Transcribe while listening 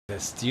The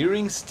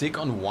steering stick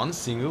on one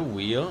single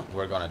wheel.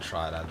 We're gonna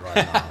try that right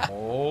now.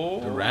 Oh.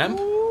 The ramp?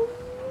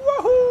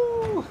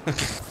 Woohoo!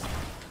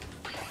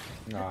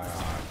 No,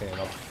 okay,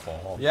 not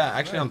fall. Yeah,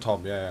 actually on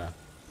top, yeah.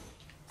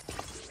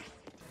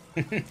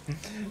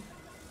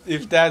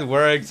 If that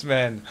works,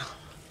 man.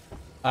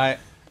 A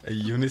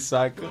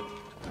unicycle?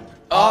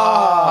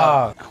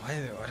 Ah!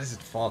 Why does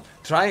it fall?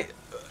 Try,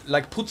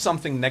 like, put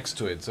something next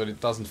to it so it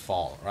doesn't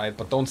fall, right?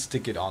 But don't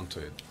stick it onto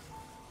it.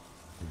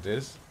 Like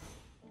this.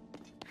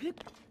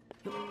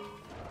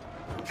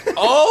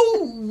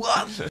 Oh,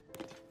 what?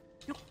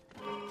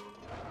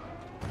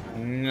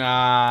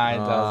 Nah, it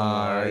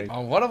doesn't work.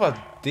 Oh, what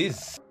about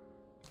this?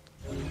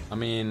 I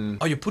mean,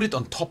 oh, you put it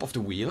on top of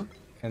the wheel,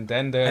 And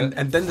then the...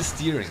 and then the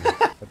steering.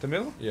 At the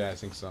middle? Yeah, I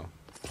think so.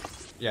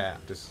 Yeah,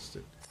 this is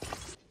it.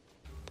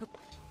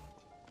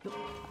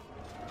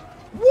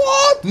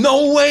 What?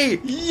 No way!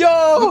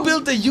 Yo! We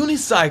built a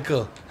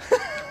unicycle.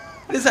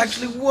 This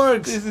actually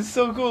works. This is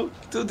so cool.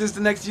 Dude, this is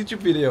the next YouTube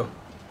video.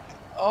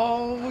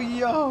 Oh,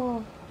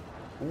 yo.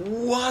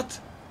 What?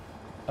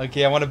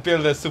 Okay, I want to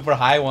build a super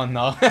high one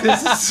now.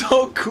 This is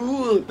so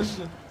cool.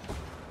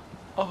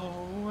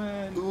 Oh,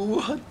 man.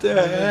 What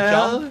the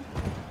hell? Jump?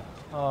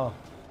 Oh.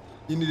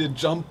 You need a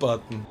jump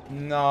button.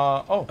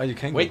 No. Oh, Oh, you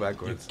can wait, go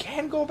backwards. You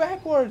can go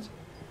backwards.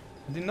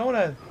 I didn't know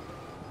that.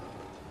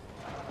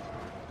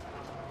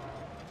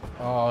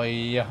 Oh,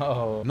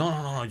 yo.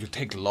 No. You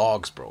take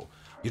logs, bro.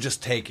 You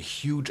just take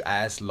huge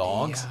ass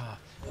logs. Yeah.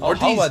 Or Oh,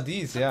 how these. about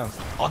these? Yeah.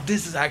 Oh,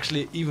 this is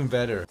actually even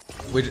better.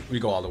 We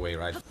go all the way,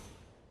 right?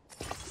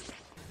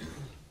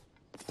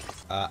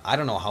 I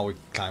don't know how we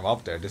climb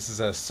up there. This is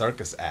a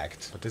circus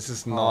act, but this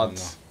is not.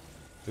 no.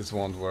 This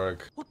won't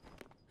work.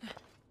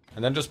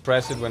 And then just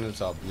press it when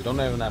it's up. You don't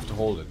even have to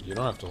hold it. You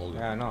don't have to hold it.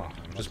 Yeah, I know.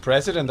 Just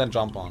press it and then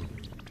jump on.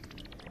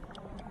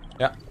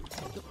 Yeah.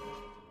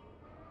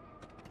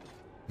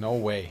 No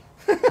way.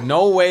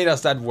 No way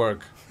does that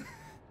work.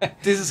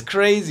 This is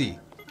crazy.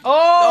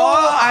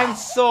 Oh, I'm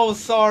so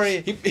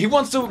sorry. He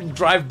wants to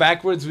drive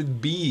backwards with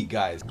B,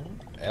 guys.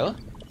 L?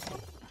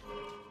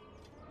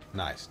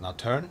 Nice. Now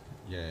turn.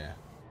 Yeah.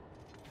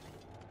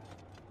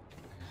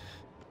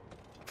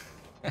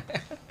 Yo,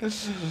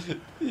 this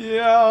Dude,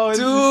 is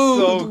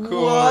so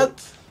cool.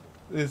 what?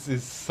 This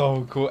is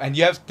so cool. And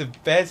you have the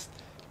best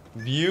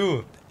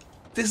view.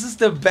 This is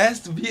the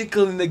best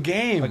vehicle in the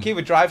game. Okay,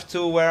 we drive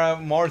to where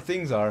more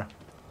things are.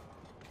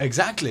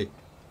 Exactly.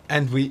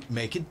 And we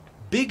make it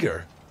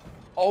bigger.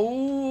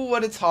 Oh,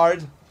 but it's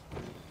hard.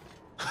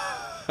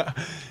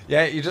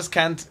 Yeah, you just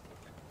can't.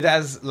 It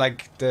has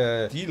like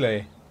the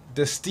Delay.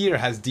 steer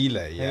has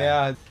delay. Yeah.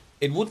 Yeah.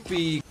 It would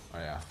be. Oh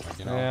yeah, like,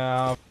 you know.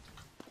 Yeah.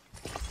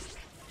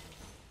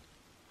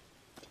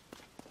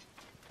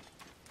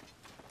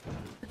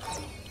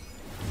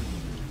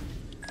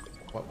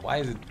 Why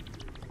is it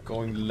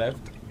going left?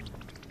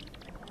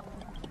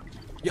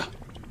 Yeah.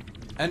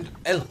 And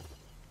L.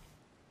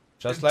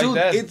 Just like Dude,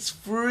 that. it's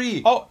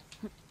free. Oh.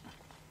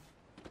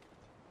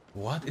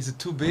 What? Is it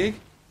too big?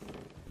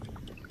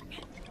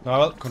 No,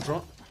 well,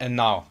 Control? and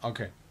now.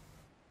 Okay.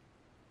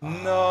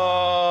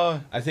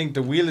 No. I think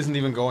the wheel isn't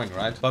even going,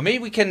 right? But maybe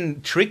we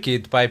can trick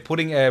it by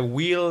putting a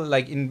wheel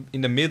like in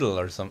the middle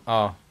or something.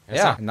 Oh. Yes,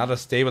 Yeah. sir. Another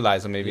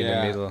stabilizer maybe in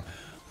Yeah. the middle.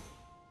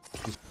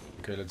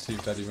 Okay, let's see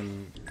if that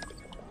even...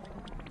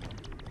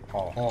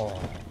 Oh. Oh.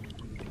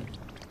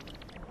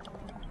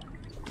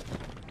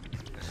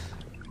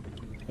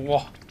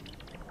 Whoa.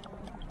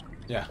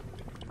 Yeah.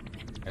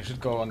 I should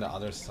go on the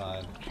other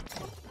side.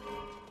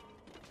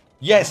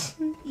 Yes.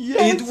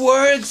 Yes. It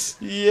works!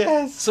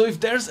 Yes. So if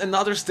there's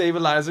another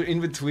stabilizer in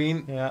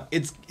between, Yeah.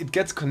 it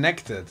gets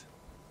connected.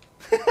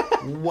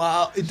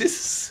 Wow, this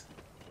is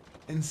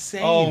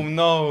insane. Oh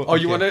no. Oh,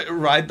 you want to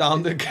ride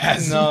down the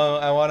gas? No,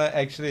 I want to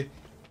actually.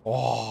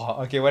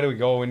 Oh, okay. Where do we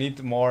go? We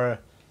need more.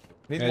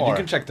 Need Yeah, more. you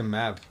can check the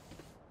map.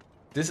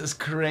 This is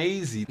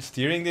crazy.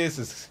 Steering this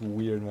is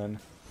weird, man.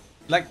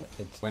 Like,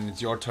 when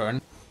it's your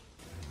turn,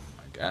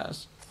 I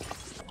guess.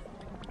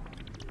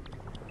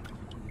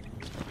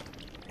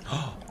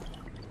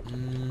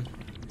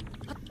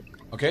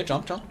 Okay,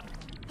 jump.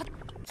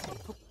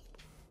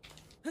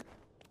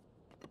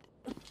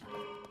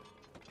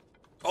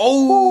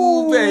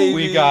 Oh, baby!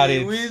 We got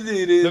it. We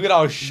did it. Look at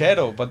our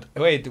shadow. But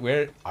wait,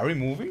 where are we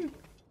moving?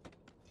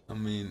 I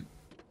mean,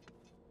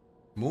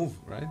 move,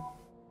 right?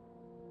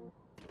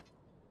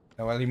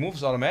 Well, he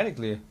moves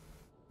automatically,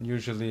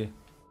 usually.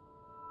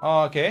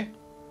 Oh, okay.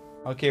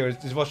 Okay,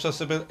 this was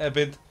just a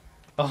bit.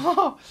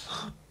 Oh,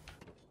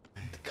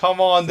 come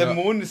on! So, the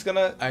moon is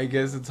gonna. I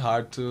guess it's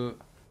hard to.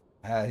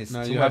 It's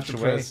No, too you have much to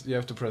weight. press. You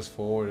have to press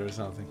forward or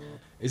something.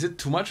 Is it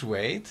too much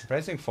weight?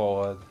 Pressing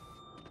forward.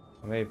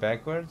 Maybe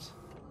backwards.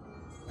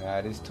 Yeah,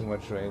 it is too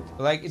much weight.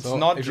 Like it's So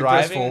not if you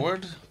press driving.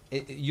 forward.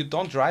 You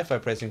don't drive by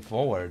pressing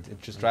forward.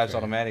 It just drives Okay.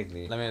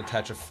 automatically. Let me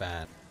attach a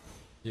fan.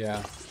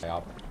 Yeah.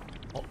 Up.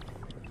 Oh.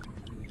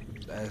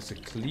 There's a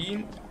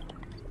clean.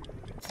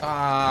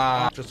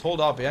 Ah. Just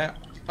hold up, yeah.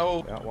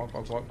 Oh. Yeah, walk.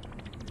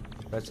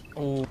 That's.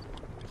 Oh.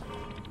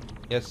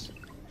 Yes.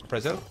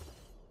 Press it.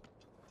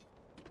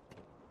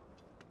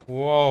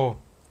 Whoa.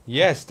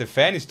 Yes, the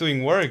fan is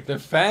doing work. The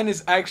fan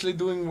is actually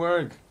doing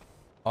work.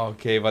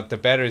 Okay, but the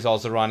battery is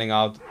also running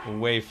out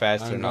way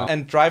faster I'm now. not-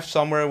 And drive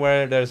somewhere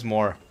where there's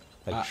more.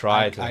 Like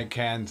try to. I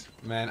can't,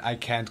 man. I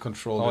can't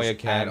control Oh, this you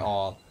can. at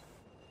all.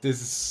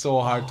 This is so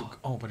hard to.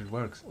 Oh, but it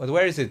works. But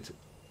where is it?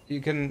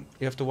 You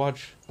have to watch.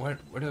 Where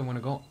do I want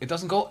to go? It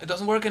doesn't go. It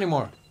doesn't work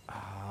anymore.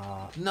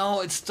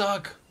 No, it's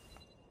stuck.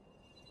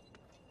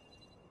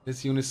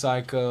 This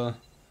unicycle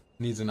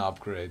needs an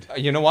upgrade.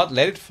 You know what?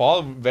 Let it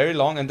fall very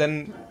long and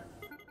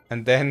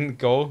then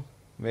go.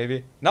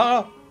 Maybe.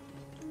 No.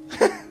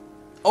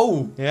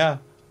 Oh. Yeah.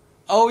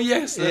 Oh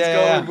yes. Let's Yeah,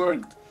 go. yeah. It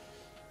worked.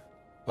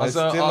 But it's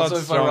Also, still not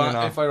strong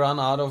enough. if I run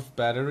out of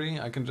battery,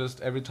 I can just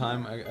every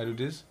time I do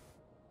this.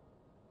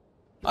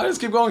 I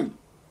just keep going.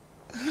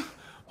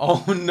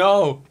 Oh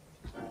no.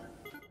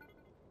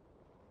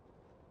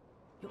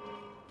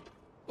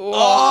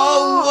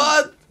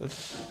 Oh what?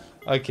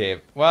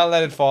 Okay. Well,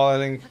 let it fall. I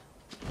think.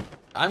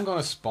 I'm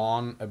gonna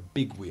spawn a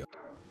big wheel.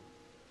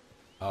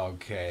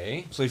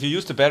 Okay. So if you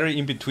use the battery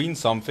in between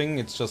something,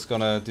 it's just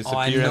gonna disappear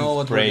Oh, I know and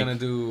what break. we're gonna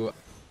do.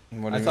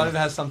 What do I you thought mean? it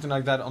has something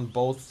like that on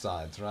both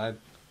sides, right?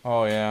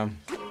 Oh yeah.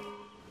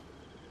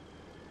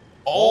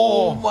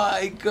 Oh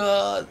my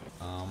god.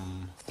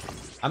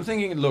 I'm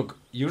thinking, look,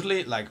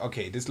 usually, like,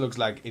 okay, this looks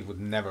like it would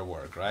never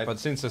work, right? But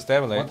since the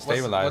What's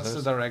stabilizers,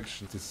 the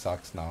direction? this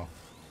sucks now.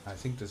 I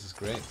think this is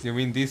great. You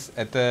mean this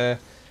at the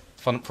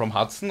from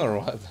Hudson or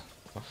what?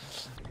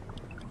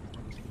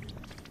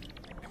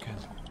 I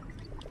can't.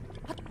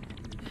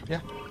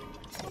 Yeah.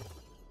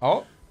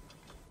 Oh,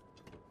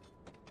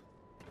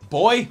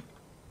 Boy!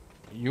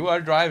 you are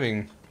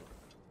driving.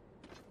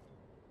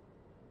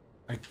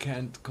 I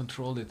can't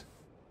control it.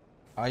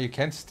 Ah, you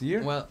can't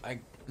steer? Well,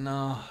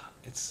 no,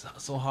 it's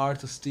so hard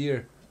to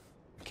steer.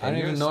 Can I don't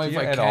you even know if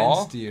steer I at can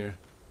all? steer.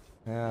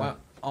 Yeah. Well,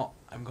 oh,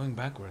 I'm going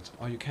backwards.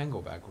 Oh, you can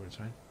go backwards,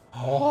 right?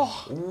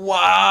 Oh.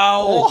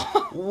 Wow!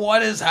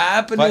 What is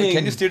happening? But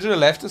can you steer to the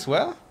left as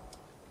well?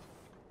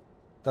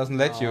 Doesn't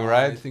let you, I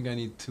right? think I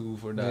need 2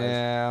 for that.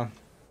 Yeah.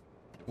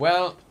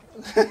 Well,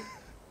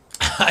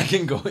 I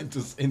can go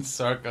in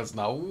circles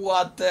now.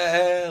 What the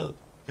hell?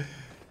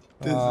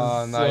 This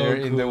Oh, is now so you're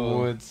in the cool.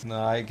 woods.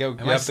 No, you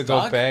Am I have to go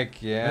stuck?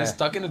 back. Am I Yeah.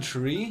 stuck in a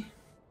tree?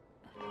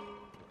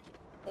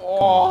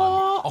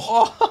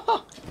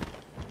 Oh.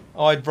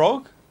 Oh, it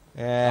broke?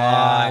 Ah,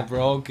 I Yeah.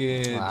 broke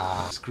it.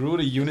 Ah. Screw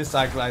the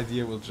unicycle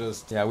idea. We'll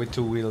just. Yeah, with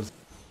 2 wheels.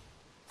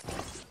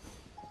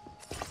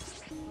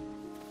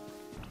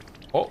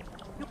 Oh.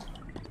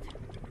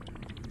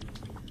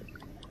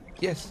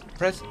 Yes,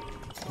 press.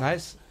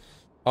 Nice.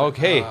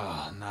 Okay,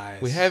 Ah,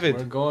 nice. We have it.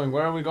 We're going.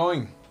 Where are we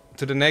going?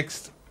 to the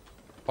next.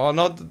 Oh,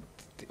 not.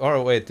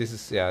 Oh, wait, this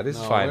is. Yeah, this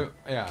is No, fine.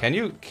 yeah. Can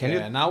you.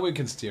 Yeah, now we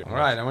can steer.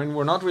 Alright, I mean,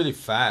 we're not really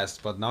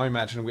fast, but now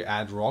imagine we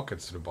add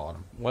rockets to the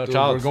bottom. Watch Dude,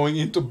 out. we're going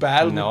into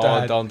battle No, with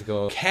that. don't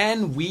go.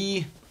 Can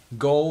we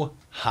go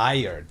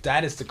higher?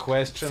 That is the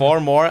question. 4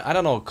 more. I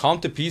don't know.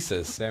 Count the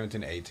pieces.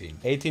 17, 18.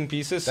 18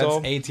 pieces. That's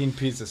So 18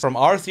 pieces. from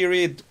our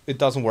theory, it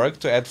doesn't work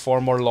to add 4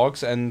 more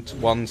logs and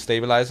 1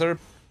 stabilizer.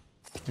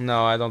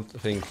 No, I don't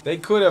think. They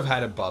could have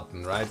had a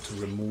button, right, to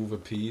remove a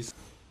piece.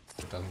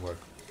 It doesn't work.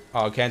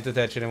 Oh, can't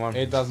attach anyone.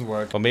 It doesn't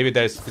work. But maybe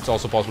it's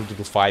also possible to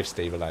do 5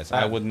 stabilizers.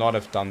 I would not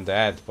have done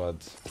that, but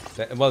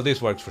well, this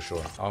works for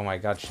sure. Oh my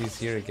god, she's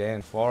here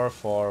again. 4,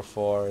 4,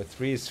 4,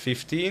 3 is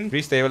 15.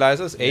 3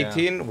 stabilizers,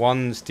 18, Yeah.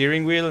 1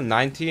 steering wheel,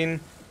 19,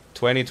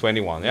 20,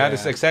 21. Yeah, this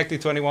is Yeah. exactly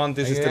 21.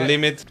 This is the Yeah.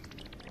 limit.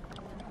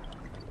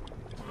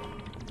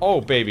 Oh,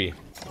 baby.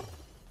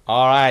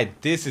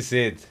 Alright, this is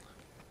it.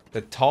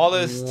 The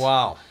tallest.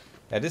 Wow.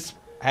 Yeah, this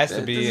has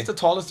to be. This is the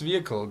tallest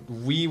vehicle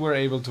we were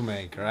able to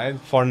make, right?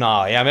 For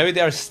now. Yeah, maybe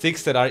there are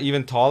sticks that are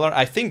even taller.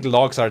 I think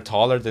logs are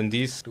taller than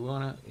these. Do we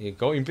wanna? You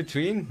go in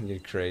between? You're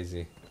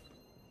crazy.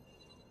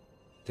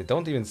 They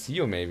don't even see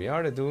you, maybe,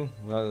 or they do?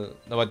 Well,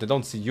 no, but they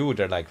don't see you.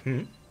 They're like,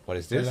 what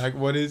is They're this? like,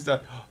 what is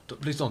that?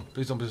 Please don't,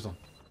 please don't, please don't.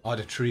 Oh,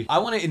 the tree. I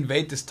want to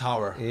invade this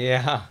tower.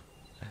 Yeah,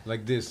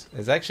 Like this.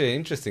 it's actually an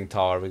interesting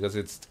tower because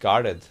it's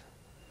guarded.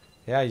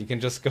 Yeah, you can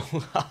just go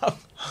up.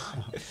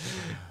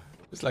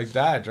 It's like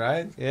that,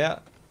 right? Yeah.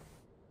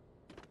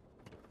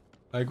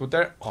 Like what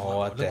they're. Oh,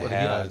 what the look he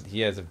hell? has. He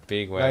has a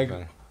big Like-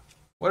 weapon.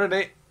 What are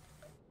they?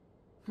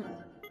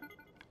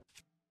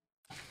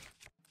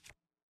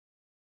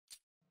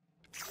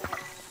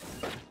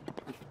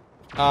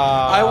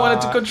 I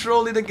wanted to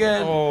control it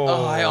again.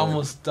 Oh, I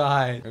almost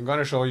died. I'm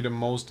gonna show you the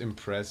most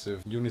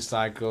impressive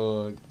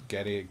unicycle.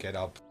 Get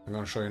up. I'm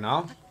gonna show you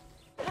now.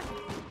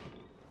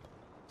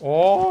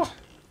 Oh,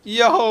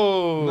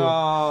 yo!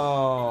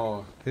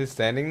 No. Is it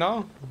standing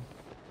now?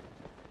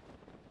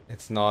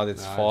 It's not. It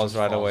Nah, falls just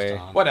right away.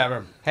 down.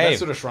 Whatever. Hey. Let's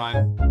do the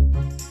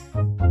shrine.